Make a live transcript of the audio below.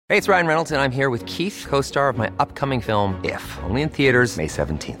Hey, it's Ryan Reynolds, and I'm here with Keith, co-star of my upcoming film, If, only in theaters May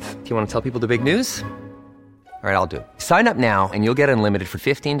 17th. Do you want to tell people the big news? All right, I'll do it. Sign up now and you'll get unlimited for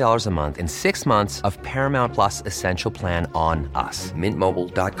 $15 a month and 6 months of Paramount Plus Essential Plan on us.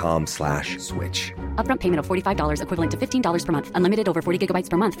 MintMobile.com/switch. Upfront payment of $45 equivalent to $15 per month. Unlimited over 40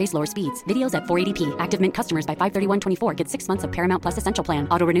 gigabytes per month. Face lower speeds. Videos at 480p. Active Mint customers by 531.24 get 6 months of Paramount Plus Essential Plan.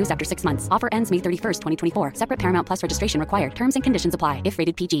 Auto renews after 6 months. Offer ends May 31st, 2024. Separate Paramount Plus registration required. Terms and conditions apply if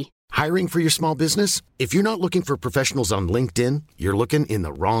rated PG. Hiring for your small business? If you're not looking for professionals on LinkedIn, you're looking in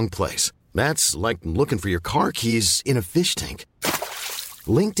the wrong place. That's like looking for your car keys in a fish tank.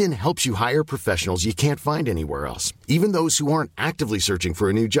 LinkedIn helps you hire professionals you can't find anywhere else, even those who aren't actively searching for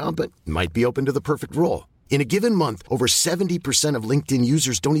a new job but might be open to the perfect role. In a given month, over 70% of LinkedIn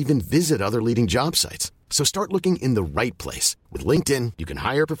users don't even visit other leading job sites. So start looking in the right place. With LinkedIn, you can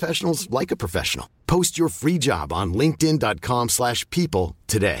hire professionals like a professional. Post your free job on linkedin.com/people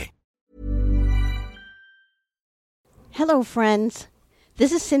today. Hello, friends.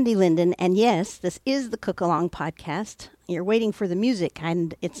 This is Cindy Linden, and yes, this is the Cook Along podcast. You're waiting for the music,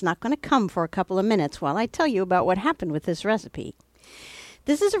 and it's not going to come for a couple of minutes while I tell you about what happened with this recipe.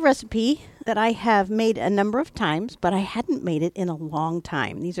 This is a recipe that I have made a number of times, but I hadn't made it in a long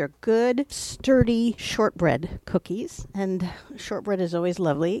time. These are good, sturdy shortbread cookies, and shortbread is always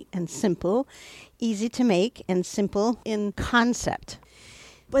lovely and simple, easy to make, and simple in concept.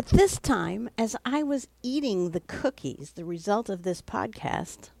 But this time, as I was eating the cookies, the result of this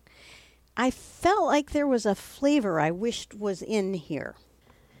podcast, I felt like there was a flavor I wished was in here.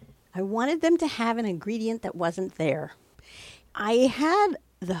 I wanted them to have an ingredient that wasn't there. I had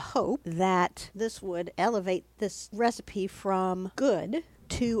the hope that this would elevate this recipe from good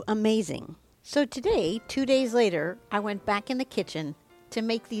to amazing. So today, 2 days later, I went back in the kitchen to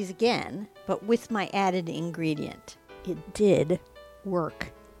make these again, but with my added ingredient. It did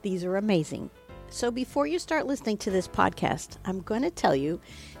work. These are amazing. So before you start listening to this podcast, I'm going to tell you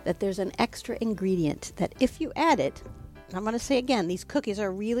that there's an extra ingredient that if you add it, and I'm going to say again, these cookies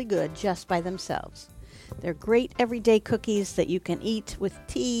are really good just by themselves. They're great everyday cookies that you can eat with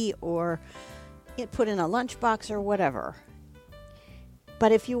tea or put in a lunchbox or whatever.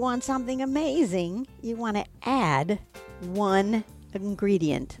 But if you want something amazing, you want to add one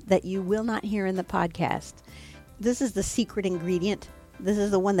ingredient that you will not hear in the podcast. This is the secret ingredient. This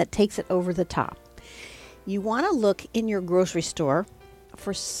is the one that takes it over the top. You want to look in your grocery store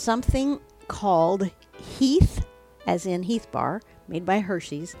for something called Heath, as in Heath Bar, made by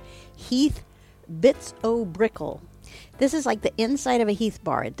Hershey's, Heath Bits O' Brickle. This is like the inside of a Heath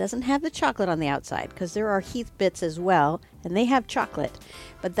Bar. It doesn't have the chocolate on the outside because there are Heath Bits as well, and they have chocolate.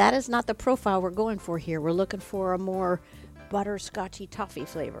 But that is not the profile we're going for here. We're looking for a more butterscotchy toffee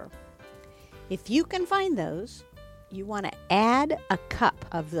flavor. If you can find those, you want to add a cup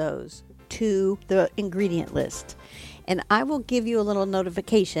of those to the ingredient list. And I will give you a little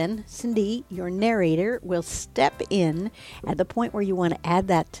notification. Cindy, your narrator, will step in at the point where you want to add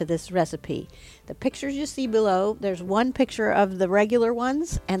that to this recipe. The pictures you see below, there's one picture of the regular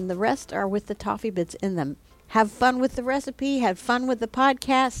ones, and the rest are with the toffee bits in them. Have fun with the recipe. Have fun with the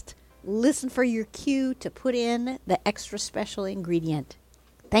podcast. Listen for your cue to put in the extra special ingredient.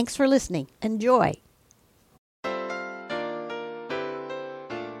 Thanks for listening. Enjoy.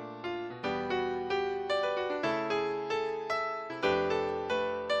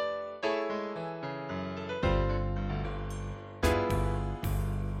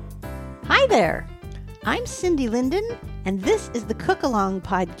 Hi there, I'm Cindy Linden, and this is the Cook Along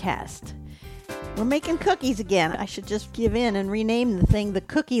podcast. We're making cookies again. I should just give in and rename the thing the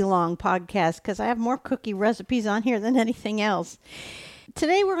Cookie Along podcast because I have more cookie recipes on here than anything else.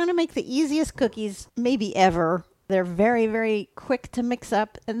 Today we're going to make the easiest cookies maybe ever. They're very, very quick to mix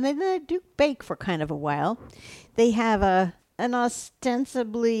up, and they do bake for kind of a while. They have an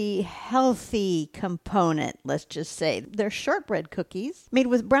ostensibly healthy component, let's just say. They're shortbread cookies made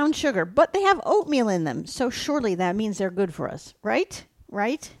with brown sugar, but they have oatmeal in them, so surely that means they're good for us, right?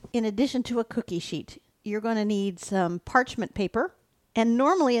 Right? In addition to a cookie sheet, you're going to need some parchment paper, and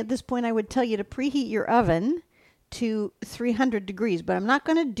normally at this point I would tell you to preheat your oven to 300 degrees, but I'm not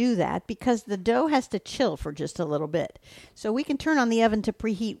going to do that because the dough has to chill for just a little bit. So we can turn on the oven to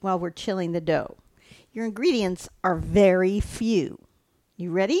preheat while we're chilling the dough. Your ingredients are very few.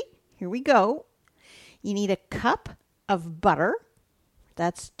 You ready? Here we go. You need a cup of butter.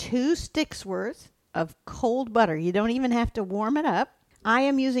 That's 2 sticks worth of cold butter. You don't even have to warm it up. I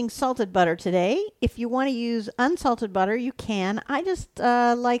am using salted butter today. If you want to use unsalted butter, you can. I just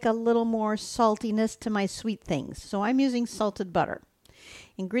like a little more saltiness to my sweet things, so I'm using salted butter.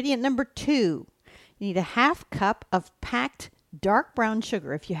 Ingredient number 2, you need a half cup of packed dark brown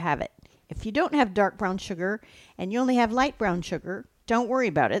sugar if you have it. If you don't have dark brown sugar and you only have light brown sugar, don't worry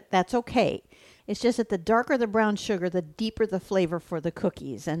about it. That's okay. It's just that the darker the brown sugar, the deeper the flavor for the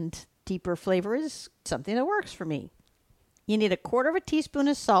cookies. And deeper flavor is something that works for me. You need 1/4 teaspoon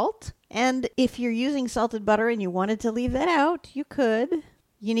of salt. And if you're using salted butter and you wanted to leave that out, you could.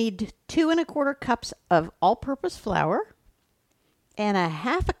 You need 2 1/4 cups of all-purpose flour and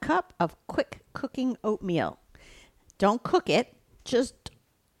 1/2 cup of quick cooking oatmeal. Don't cook it, just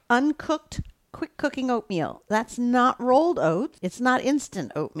uncooked, quick cooking oatmeal. That's not rolled oats. It's not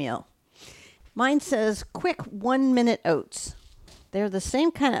instant oatmeal. Mine says quick 1-minute oats. They're the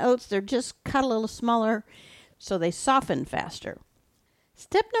same kind of oats. They're just cut a little smaller so they soften faster.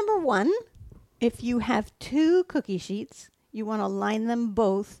 Step number 1, if you have 2 cookie sheets, you want to line them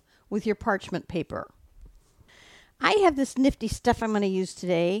both with your parchment paper. I have this nifty stuff I'm going to use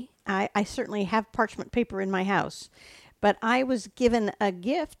today. I certainly have parchment paper in my house, but I was given a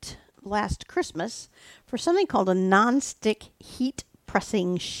gift last Christmas for something called a non-stick heat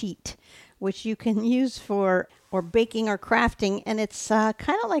pressing sheet, which you can use for baking or crafting, and it's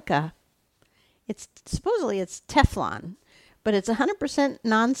kind of like supposedly it's Teflon, but it's 100%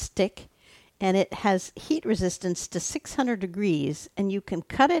 non-stick, and it has heat resistance to 600 degrees, and you can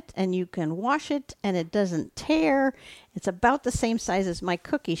cut it and you can wash it and it doesn't tear. It's about the same size as my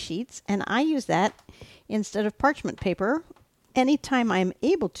cookie sheets, and I use that instead of parchment paper anytime I'm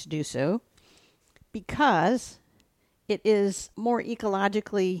able to do so because it is more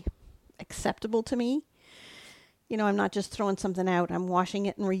ecologically acceptable to me. You know, I'm not just throwing something out, I'm washing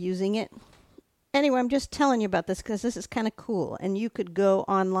it and reusing it. Anyway, I'm just telling you about this because this is kind of cool. And you could go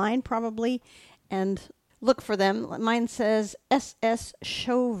online probably and look for them. Mine says SS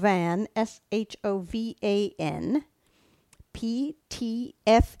Chauvin, SHOVAN,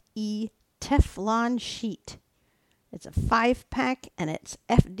 PTFE Teflon sheet. It's a 5-pack and it's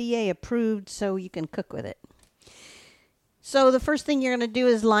FDA approved, so you can cook with it. So the first thing you're going to do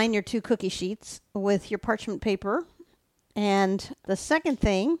is line your 2 cookie sheets with your parchment paper. And the second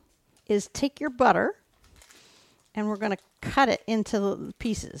thing is take your butter and we're going to cut it into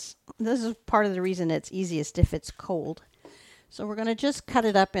pieces. This is part of the reason it's easiest if it's cold. So we're going to just cut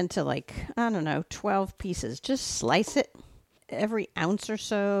it up into 12 pieces. Just slice it every ounce or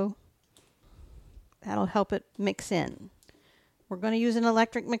so. That'll help it mix in. We're going to use an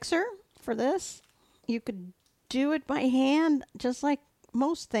electric mixer for this. You could do it by hand just like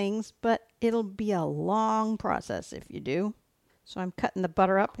most things, but it'll be a long process if you do. So I'm cutting the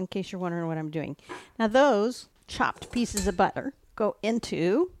butter up in case you're wondering what I'm doing. Now those chopped pieces of butter go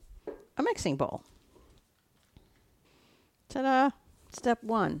into a mixing bowl. Ta-da! Step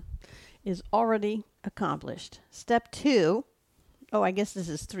 1 is already accomplished. Step 2, I guess this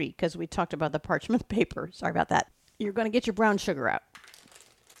is 3 because we talked about the parchment paper. Sorry about that. You're going to get your brown sugar out.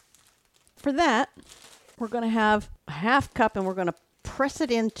 For that, we're going to have a 1/2 cup and we're going to press it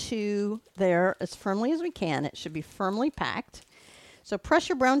into there as firmly as we can. It should be firmly packed. So press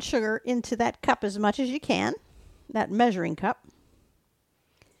your brown sugar into that cup as much as you can, that measuring cup,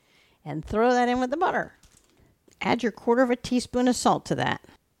 and throw that in with the butter. Add your 1/4 teaspoon of salt to that.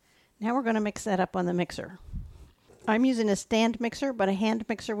 Now we're going to mix that up on the mixer. I'm using a stand mixer, but a hand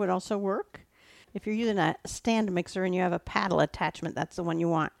mixer would also work. If you're using a stand mixer and you have a paddle attachment, that's the one you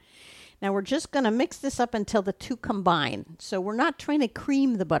want. Now we're just going to mix this up until the 2 combine. So we're not trying to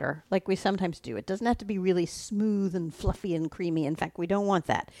cream the butter like we sometimes do. It doesn't have to be really smooth and fluffy and creamy. In fact, we don't want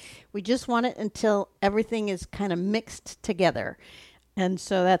that. We just want it until everything is kind of mixed together. And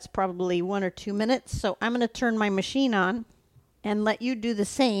so that's probably 1 or 2 minutes. So I'm going to turn my machine on and let you do the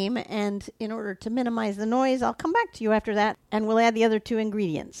same. And in order to minimize the noise, I'll come back to you after that and we'll add the other 2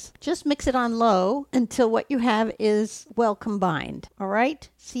 ingredients. Just mix it on low until what you have is well combined. All right?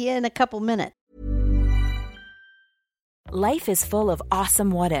 See you in a couple minutes. Life is full of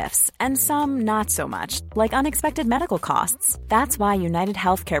awesome what-ifs and some not so much, like unexpected medical costs. That's why United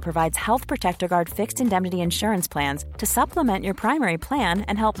Healthcare provides Health Protector Guard fixed indemnity insurance plans to supplement your primary plan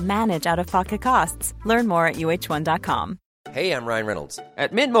and help manage out-of-pocket costs. Learn more at uh1.com. Hey, I'm Ryan Reynolds.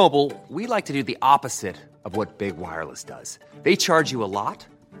 At Mint Mobile, we like to do the opposite of what Big Wireless does. They charge you a lot,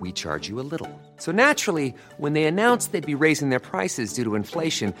 we charge you a little. So naturally, when they announced they'd be raising their prices due to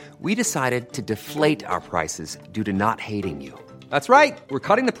inflation, we decided to deflate our prices due to not hating you. That's right. We're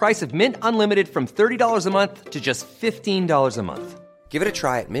cutting the price of Mint Unlimited from $30 a month to just $15 a month. Give it a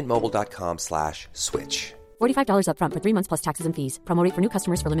try at mintmobile.com/switch. $45 up front for 3 months plus taxes and fees. Promo rate for new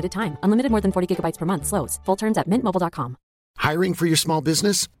customers for limited time. Unlimited more than 40 gigabytes per month. Slows full terms at mintmobile.com. Hiring for your small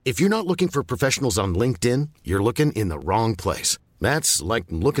business? If you're not looking for professionals on LinkedIn, you're looking in the wrong place. That's like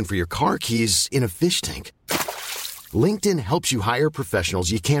looking for your car keys in a fish tank. LinkedIn helps you hire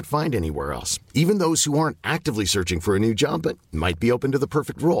professionals you can't find anywhere else, even those who aren't actively searching for a new job but might be open to the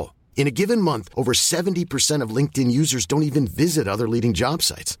perfect role. In a given month, over 70% of LinkedIn users don't even visit other leading job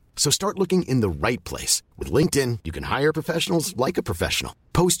sites. So start looking in the right place. With LinkedIn, you can hire professionals like a professional.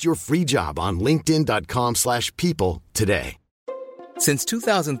 Post your free job on linkedin.com/people today. Since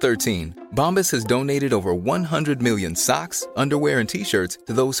 2013, Bombas has donated over 100 million socks, underwear, and T-shirts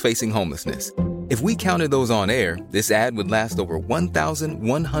to those facing homelessness. If we counted those on air, this ad would last over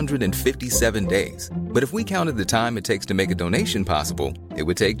 1,157 days. But if we counted the time it takes to make a donation possible, it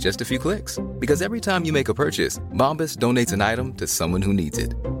would take just a few clicks. Because every time you make a purchase, Bombas donates an item to someone who needs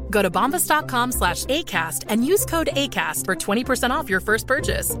it. Go to bombas.com/ACAST and use code ACAST for 20% off your first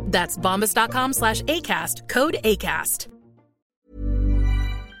purchase. That's bombas.com/ACAST, code ACAST.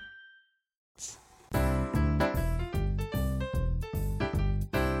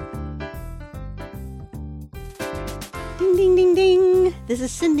 Ding, ding, ding, ding. This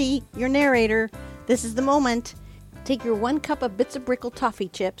is Cindy, your narrator. This is the moment. Take your 1 cup of Bits of Brickle toffee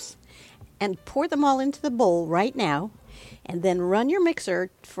chips and pour them all into the bowl right now. And then run your mixer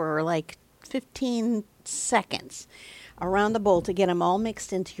for like 15 seconds around the bowl to get them all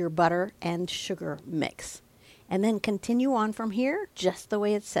mixed into your butter and sugar mix. And then continue on from here just the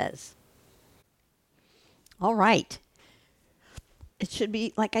way it says. All right. It should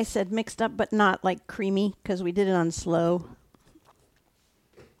be, like I said, mixed up, but not like creamy because we did it on slow.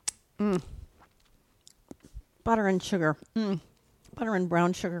 Butter and sugar. Butter and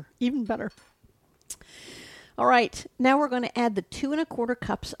brown sugar. Even better. All right. Now we're going to add the 2 1/4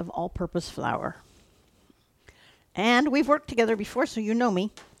 cups of all-purpose flour. And we've worked together before, so you know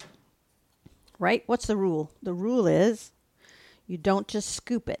me. Right? What's the rule? The rule is you don't just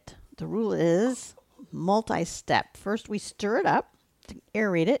scoop it. The rule is multi-step. First, we stir it up to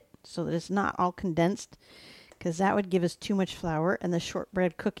aerate it so that it's not all condensed, because that would give us too much flour and the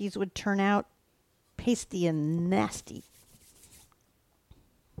shortbread cookies would turn out pasty and nasty.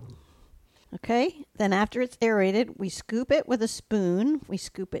 Okay, then after it's aerated, we scoop it with a spoon. We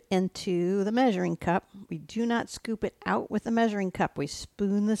scoop it into the measuring cup. We do not scoop it out with the measuring cup. We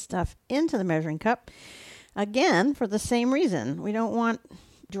spoon the stuff into the measuring cup. Again, for the same reason. We don't want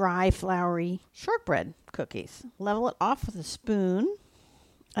dry, floury shortbread cookies. Level it off with a spoon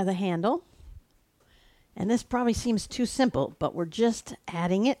of the handle. And this probably seems too simple, but we're just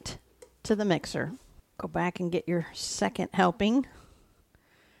adding it to the mixer. Go back and get your second helping.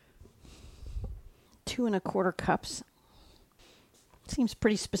 2 1/4 cups. Seems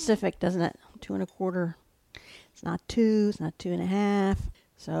pretty specific, doesn't it? 2 1/4. It's not 2, it's not 2 1/2.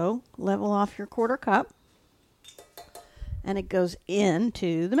 So level off your 1/4 cup. And it goes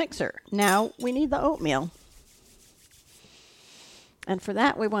into the mixer. Now we need the oatmeal. And for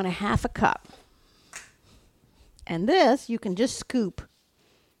that, we want 1/2 cup. And this, you can just scoop.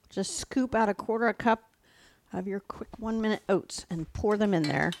 Just scoop out 1/4 cup of your quick 1-minute oats and pour them in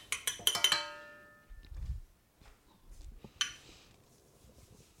there.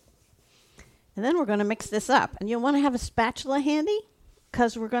 And then we're going to mix this up. And you'll want to have a spatula handy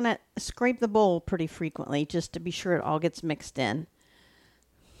because we're going to scrape the bowl pretty frequently just to be sure it all gets mixed in.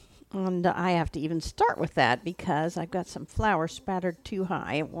 And I have to even start with that because I've got some flour spattered too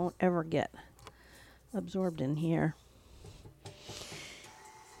high. It won't ever get absorbed in here.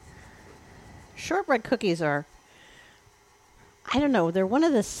 Shortbread cookies are, I don't know, they're one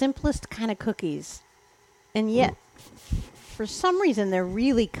of the simplest kind of cookies. And yet, for some reason, they're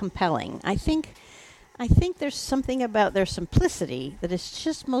really compelling. I think there's something about their simplicity that it's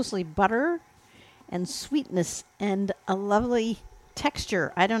just mostly butter and sweetness and a lovely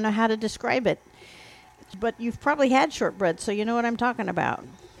texture. I don't know how to describe it, but you've probably had shortbread, so you know what I'm talking about.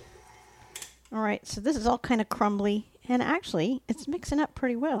 All right, so this is all kind of crumbly, and actually, it's mixing up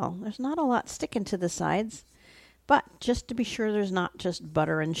pretty well. There's not a lot sticking to the sides, but just to be sure there's not just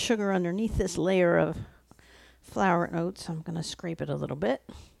butter and sugar underneath this layer of flour and oats, I'm going to scrape it a little bit.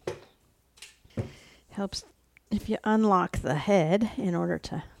 Helps if you unlock the head in order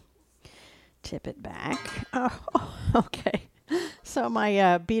to tip it back. Oh, okay. So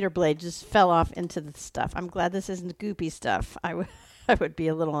my beater blade just fell off into the stuff. I'm glad this isn't goopy stuff. I would be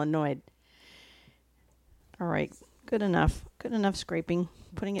a little annoyed. All right, good enough. Good enough scraping.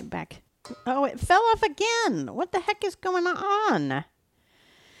 Putting it back. Oh, it fell off again. What the heck is going on?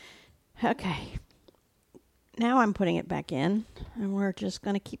 Okay. Now I'm putting it back in, and we're just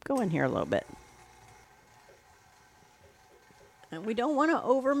going to keep going here a little bit. And we don't want to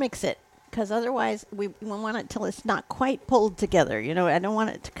overmix it, because otherwise we want it till it's not quite pulled together. You know, I don't want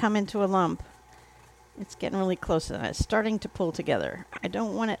it to come into a lump. It's getting really close and it's starting to pull together. I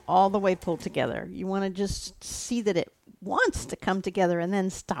don't want it all the way pulled together. You want to just see that it wants to come together and then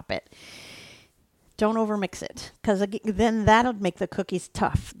stop it. Don't overmix it, because then that'll make the cookies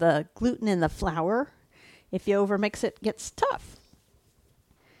tough. The gluten in the flour, if you overmix it, gets tough.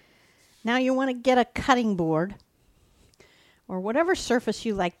 Now you want to get a cutting board or whatever surface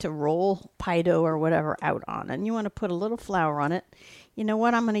you like to roll pie dough or whatever out on, and you want to put a little flour on it. You know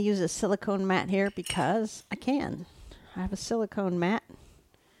what? I'm going to use a silicone mat here because I can. I have a silicone mat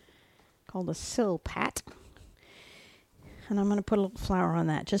called a Sil-Pat. And I'm going to put a little flour on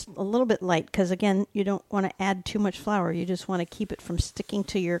that, just a little bit light, because again, you don't want to add too much flour. You just want to keep it from sticking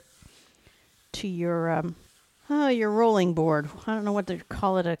to your rolling board. I don't know what to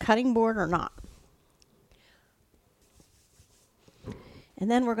call it, a cutting board or not. And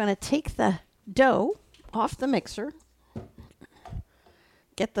then we're going to take the dough off the mixer.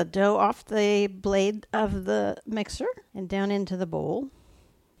 Get the dough off the blade of the mixer and down into the bowl.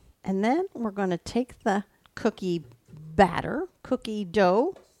 And then we're going to take the cookie dough,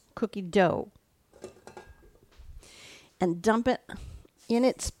 and dump it in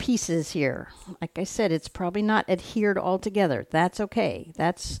its pieces here. Like I said, it's probably not adhered all together. That's okay.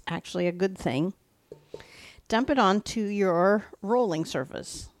 That's actually a good thing. Dump it onto your rolling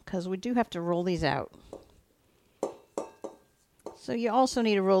surface, because we do have to roll these out. So you also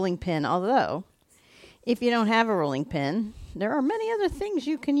need a rolling pin, although if you don't have a rolling pin, there are many other things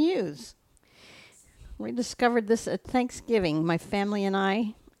you can use. We discovered this at Thanksgiving. My family and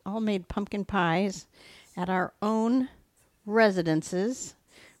I all made pumpkin pies at our own residences.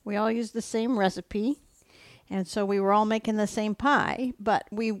 We all used the same recipe, and so we were all making the same pie, but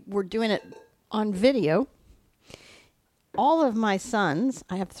we were doing it on video. All of my sons,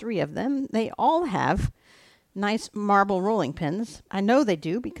 I have 3 of them, they all have nice marble rolling pins. I know they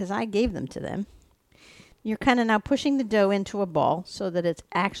do because I gave them to them. You're kind of now pushing the dough into a ball so that it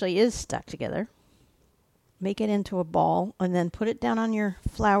actually is stuck together. Make it into a ball and then put it down on your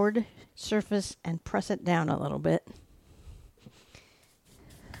floured surface and press it down a little bit.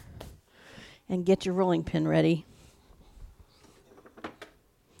 And get your rolling pin ready.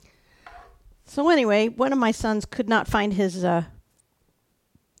 So anyway, one of my sons could not find his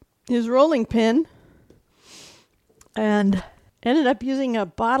rolling pin and ended up using a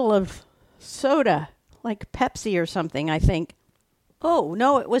bottle of soda, like Pepsi or something, I think. Oh,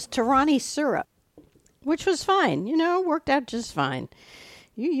 no, it was Torani syrup, which was fine. Worked out just fine.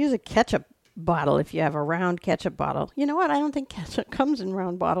 You use a ketchup bottle if you have a round ketchup bottle. You know what? I don't think ketchup comes in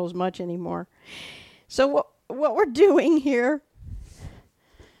round bottles much anymore. So what we're doing here,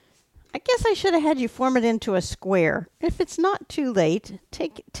 I guess I should have had you form it into a square. If it's not too late,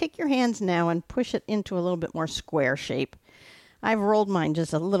 take your hands now and push it into a little bit more square shape. I've rolled mine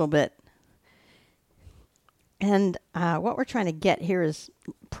just a little bit. And what we're trying to get here is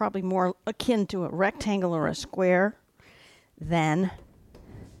probably more akin to a rectangle or a square than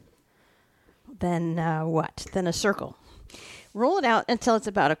a circle. Roll it out until it's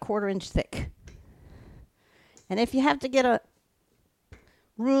about 1/4 inch thick. And if you have to get a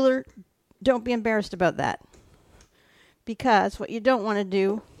ruler, don't be embarrassed about that. Because what you don't want to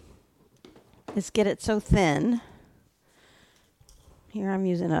do is get it so thin. Here I'm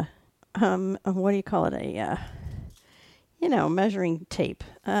using a what do you call it? Measuring tape.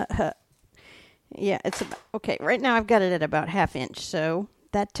 Yeah, it's about, okay. Right now I've got it at about 1/2 inch, so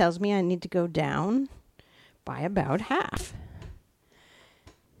that tells me I need to go down by about half.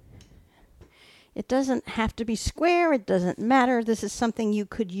 It doesn't have to be square. It doesn't matter. This is something you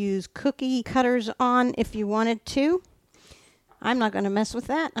could use cookie cutters on if you wanted to. I'm not going to mess with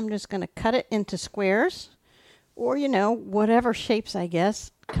that. I'm just going to cut it into squares or, whatever shapes, I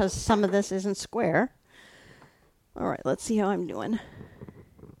guess, because some of this isn't square. All right, let's see how I'm doing.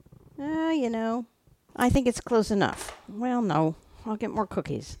 I think it's close enough. Well, no, I'll get more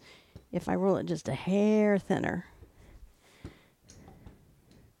cookies if I roll it just a hair thinner.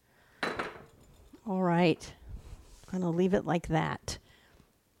 All right, I'm going to leave it like that.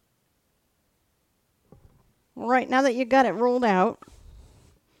 All right, now that you got it rolled out,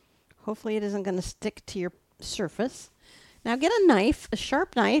 hopefully it isn't going to stick to your surface. Now get a knife, a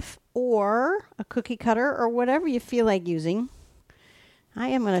sharp knife, or a cookie cutter, or whatever you feel like using. I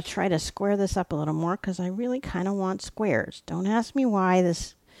am going to try to square this up a little more because I really kind of want squares. Don't ask me why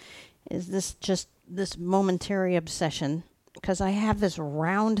this just this momentary obsession, because I have this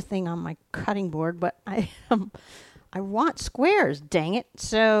round thing on my cutting board, but I want squares, dang it.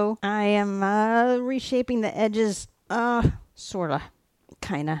 So I am reshaping the edges, sort of,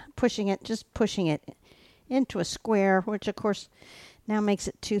 kind of, pushing it into a square, which of course now makes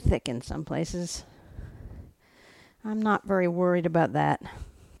it too thick in some places. I'm not very worried about that.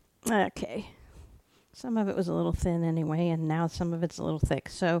 Okay. Some of it was a little thin anyway, and now some of it's a little thick.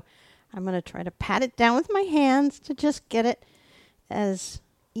 So I'm going to try to pat it down with my hands to just get it as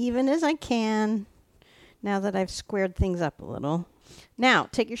even as I can now that I've squared things up a little. Now,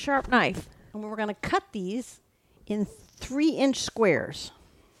 take your sharp knife, and we're going to cut these in 3-inch squares.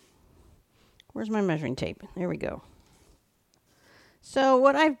 Where's my measuring tape? There we go. So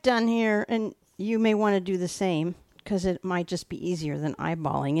what I've done here, and you may want to do the same because it might just be easier than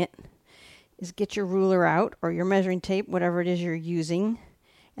eyeballing it, is get your ruler out or your measuring tape, whatever it is you're using,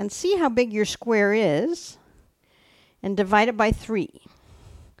 and see how big your square is and divide it by 3.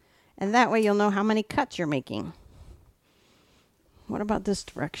 And that way you'll know how many cuts you're making. What about this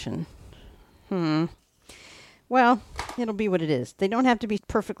direction? Well, it'll be what it is. They don't have to be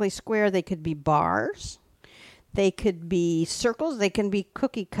perfectly square. They could be bars. They could be circles. They can be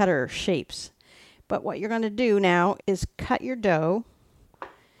cookie cutter shapes. But what you're going to do now is cut your dough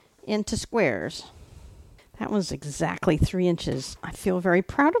into squares. That was exactly 3 inches. I feel very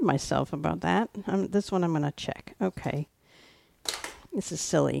proud of myself about that. This one I'm going to check. Okay. This is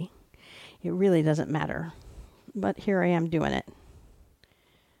silly. It really doesn't matter. But here I am doing it.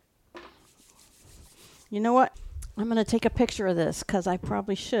 You know what? I'm going to take a picture of this because I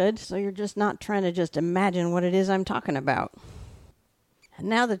probably should, so you're just not trying to just imagine what it is I'm talking about. And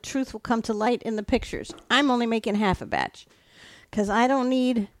now the truth will come to light in the pictures. I'm only making half a batch because I don't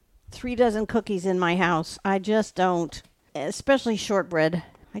need 3 dozen cookies in my house. I just don't, especially shortbread.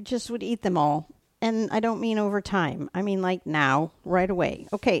 I just would eat them all. And I don't mean over time. I mean like now, right away.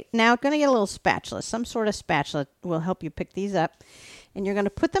 Okay, now I'm going to get a little spatula. Some sort of spatula will help you pick these up. And you're going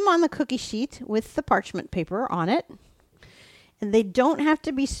to put them on the cookie sheet with the parchment paper on it. And they don't have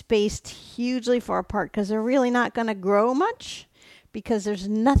to be spaced hugely far apart because they're really not going to grow much because there's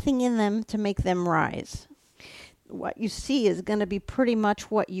nothing in them to make them rise. What you see is going to be pretty much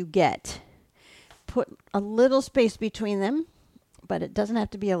what you get. Put a little space between them, but it doesn't have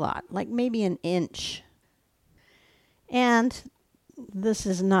to be a lot, like maybe 1 inch. And this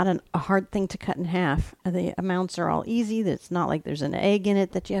is not a hard thing to cut in half. The amounts are all easy. It's not like there's an egg in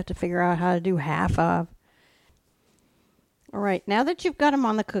it that you have to figure out how to do half of. All right, now that you've got them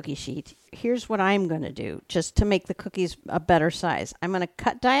on the cookie sheet, here's what I'm going to do just to make the cookies a better size. I'm going to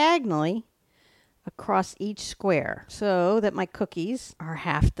cut diagonally across each square so that my cookies are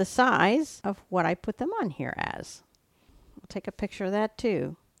half the size of what I put them on here as. I'll take a picture of that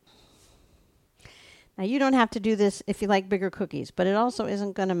too. Now, you don't have to do this if you like bigger cookies, but it also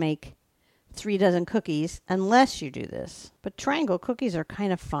isn't going to make 3 dozen cookies unless you do this. But triangle cookies are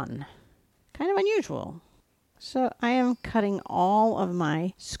kind of fun, kind of unusual. So I am cutting all of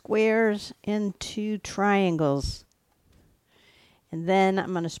my squares into triangles. And then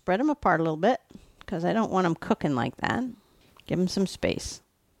I'm going to spread them apart a little bit because I don't want them cooking like that. Give them some space.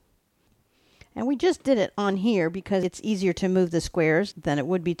 And we just did it on here because it's easier to move the squares than it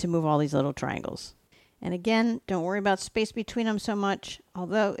would be to move all these little triangles. And again, don't worry about space between them so much,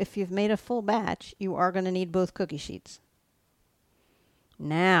 although if you've made a full batch, you are going to need both cookie sheets.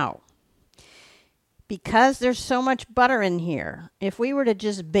 Now, because there's so much butter in here, if we were to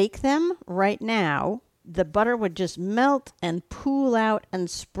just bake them right now, the butter would just melt and pool out and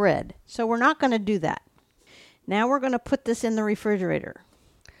spread. So we're not going to do that. Now we're going to put this in the refrigerator.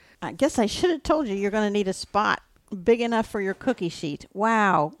 I guess I should have told you you're going to need a spot big enough for your cookie sheet.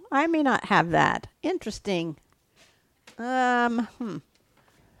 Wow, I may not have that. Interesting. Alrighty.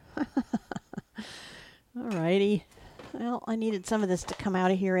 Well, I needed some of this to come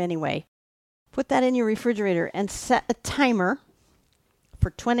out of here anyway. Put that in your refrigerator and set a timer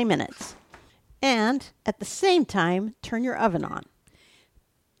for 20 minutes. And at the same time, turn your oven on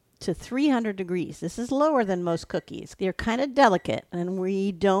to 300 degrees. This is lower than most cookies. They're kind of delicate, and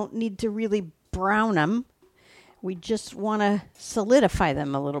we don't need to really brown them. We just want to solidify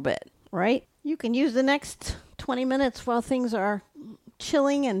them a little bit, right? You can use the next 20 minutes while things are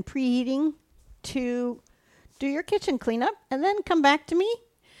chilling and preheating to do your kitchen cleanup, and then come back to me,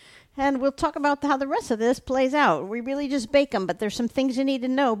 and we'll talk about how the rest of this plays out. We really just bake them, but there's some things you need to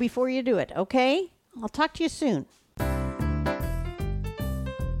know before you do it, okay? I'll talk to you soon.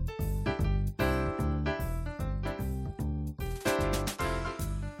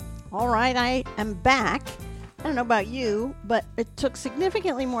 All right, I am back. I don't know about you, but it took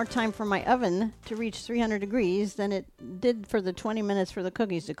significantly more time for my oven to reach 300 degrees than it did for the 20 minutes for the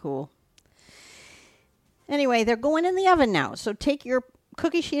cookies to cool. Anyway, they're going in the oven now. So take your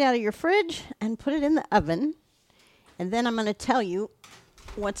cookie sheet out of your fridge and put it in the oven. And then I'm going to tell you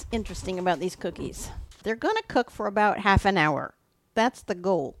what's interesting about these cookies. They're going to cook for about half an hour. That's the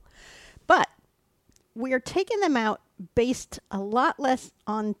goal. But we are taking them out based a lot less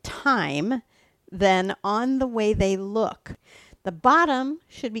on time than on the way they look. The bottom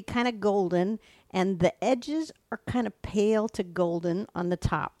should be kind of golden, and the edges are kind of pale to golden on the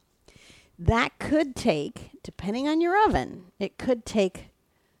top. That could take, depending on your oven, it could take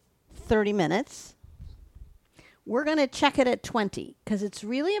 30 minutes. We're going to check it at 20 because it's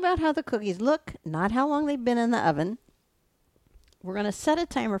really about how the cookies look, not how long they've been in the oven. We're going to set a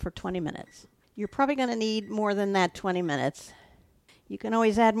timer for 20 minutes. You're probably going to need more than that 20 minutes. You can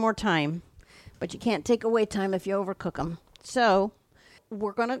always add more time, but you can't take away time if you overcook them. So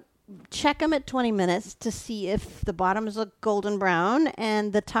we're going to check them at 20 minutes to see if the bottoms look golden brown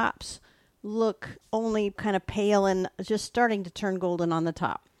and the tops look only kind of pale and just starting to turn golden on the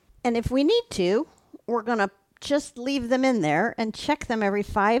top. And if we need to, we're going to just leave them in there and check them every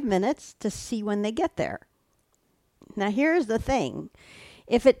 5 minutes to see when they get there. Now, here's the thing.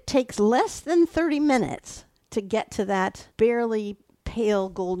 If it takes less than 30 minutes to get to that barely pale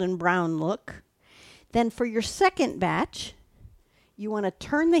golden brown look, then for your second batch, you want to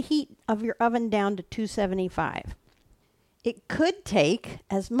turn the heat of your oven down to 275. It could take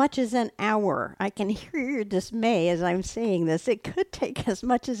as much as an hour. I can hear your dismay as I'm saying this. It could take as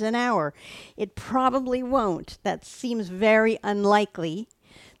much as an hour. It probably won't. That seems very unlikely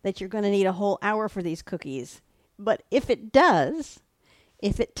that you're going to need a whole hour for these cookies. But if it does,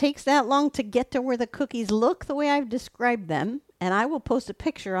 if it takes that long to get to where the cookies look the way I've described them, and I will post a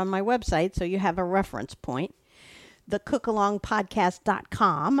picture on my website so you have a reference point,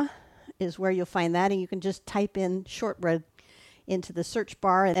 thecookalongpodcast.com is where you'll find that, and you can just type in shortbread into the search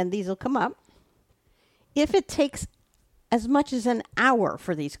bar, and these will come up. If it takes as much as an hour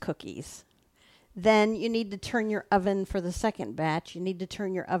for these cookies, then you need to turn your oven for the second batch. You need to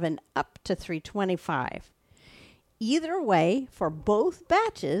turn your oven up to 325. Either way, for both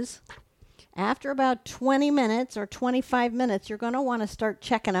batches, after about 20 minutes or 25 minutes, you're going to want to start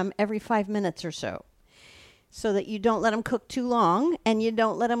checking them every 5 minutes or so that you don't let them cook too long and you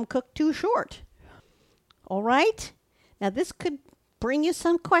don't let them cook too short. All right? Now, this could bring you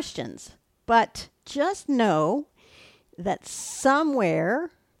some questions, but just know that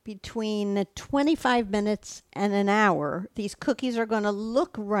somewhere between 25 minutes and an hour, these cookies are going to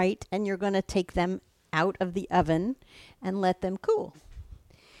look right, and you're going to take them out of the oven and let them cool.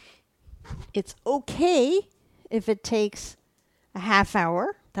 It's okay if it takes a half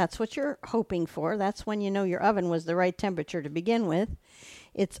hour. That's what you're hoping for. That's when you know your oven was the right temperature to begin with.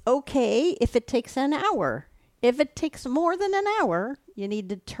 It's okay if it takes an hour. If it takes more than an hour, you need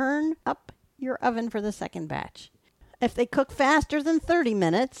to turn up your oven for the second batch. If they cook faster than 30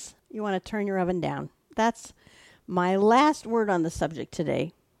 minutes, you want to turn your oven down. That's my last word on the subject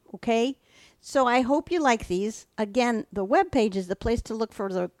today. Okay? So I hope you like these. Again, the webpage is the place to look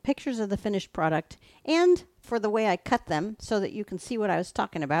for the pictures of the finished product and for the way I cut them so that you can see what I was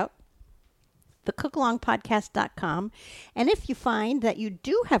talking about. thecookalongpodcast.com. And if you find that you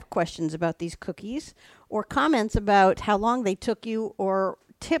do have questions about these cookies or comments about how long they took you or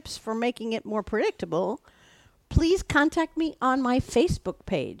tips for making it more predictable, please contact me on my Facebook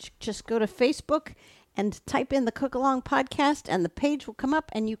page. Just go to Facebook and type in the Cook Along Podcast, and the page will come up,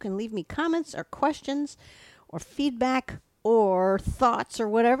 and you can leave me comments or questions or feedback or thoughts or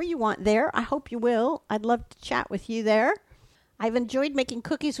whatever you want there. I hope you will. I'd love to chat with you there. I've enjoyed making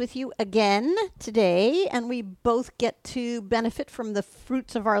cookies with you again today, and we both get to benefit from the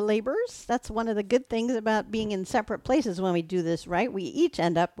fruits of our labors. That's one of the good things about being in separate places when we do this, right? We each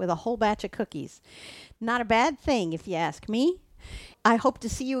end up with a whole batch of cookies. Not a bad thing, if you ask me. I hope to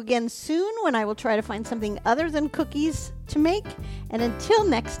see you again soon when I will try to find something other than cookies to make. And until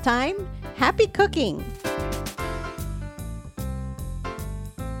next time, happy cooking!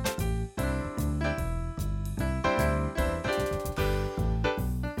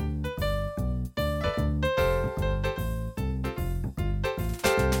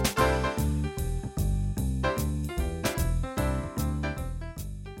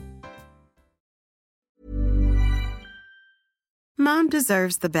 Mom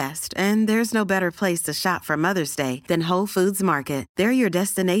deserves the best, and there's no better place to shop for Mother's Day than Whole Foods Market. They're your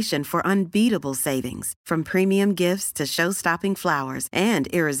destination for unbeatable savings, from premium gifts to show-stopping flowers and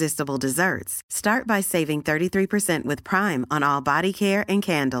irresistible desserts. Start by saving 33% with Prime on all body care and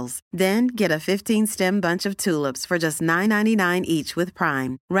candles. Then get a 15-stem bunch of tulips for just $9.99 each with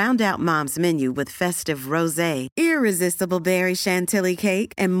Prime. Round out Mom's menu with festive rosé, irresistible berry chantilly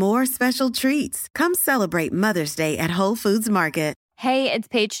cake, and more special treats. Come celebrate Mother's Day at Whole Foods Market. Hey, it's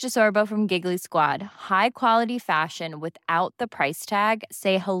Paige DeSorbo from Giggly Squad. High quality fashion without the price tag.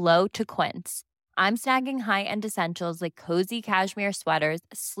 Say hello to Quince. I'm snagging high-end essentials like cozy cashmere sweaters,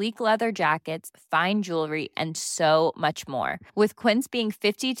 sleek leather jackets, fine jewelry, and so much more. With Quince being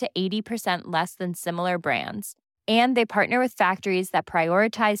 50 to 80% less than similar brands. And they partner with factories that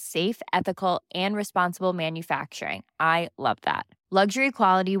prioritize safe, ethical, and responsible manufacturing. I love that. Luxury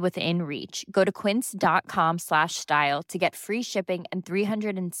quality within reach. Go to quince.com/style to get free shipping and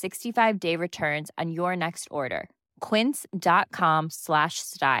 365-day returns on your next order.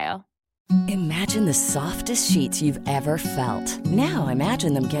 Quince.com/style. Imagine the softest sheets you've ever felt. Now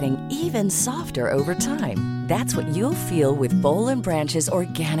imagine them getting even softer over time. That's what you'll feel with Boll & Branch's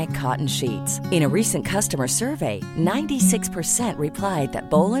organic cotton sheets. In a recent customer survey, 96% replied that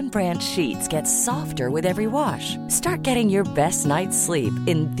Boll & Branch sheets get softer with every wash. Start getting your best night's sleep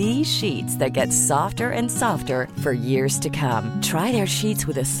in these sheets that get softer and softer for years to come. Try their sheets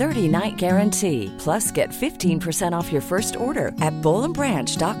with a 30-night guarantee. Plus, get 15% off your first order at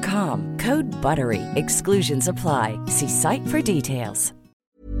bollandbranch.com. Code BUTTERY. Exclusions apply. See site for details.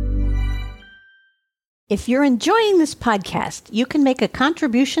 If you're enjoying this podcast, you can make a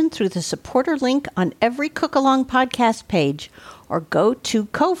contribution through the supporter link on every Cook Along podcast page or go to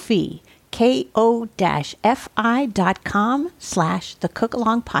Ko-fi, ko-fi.com/the Cook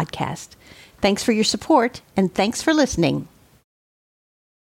Along podcast. Thanks for your support and thanks for listening.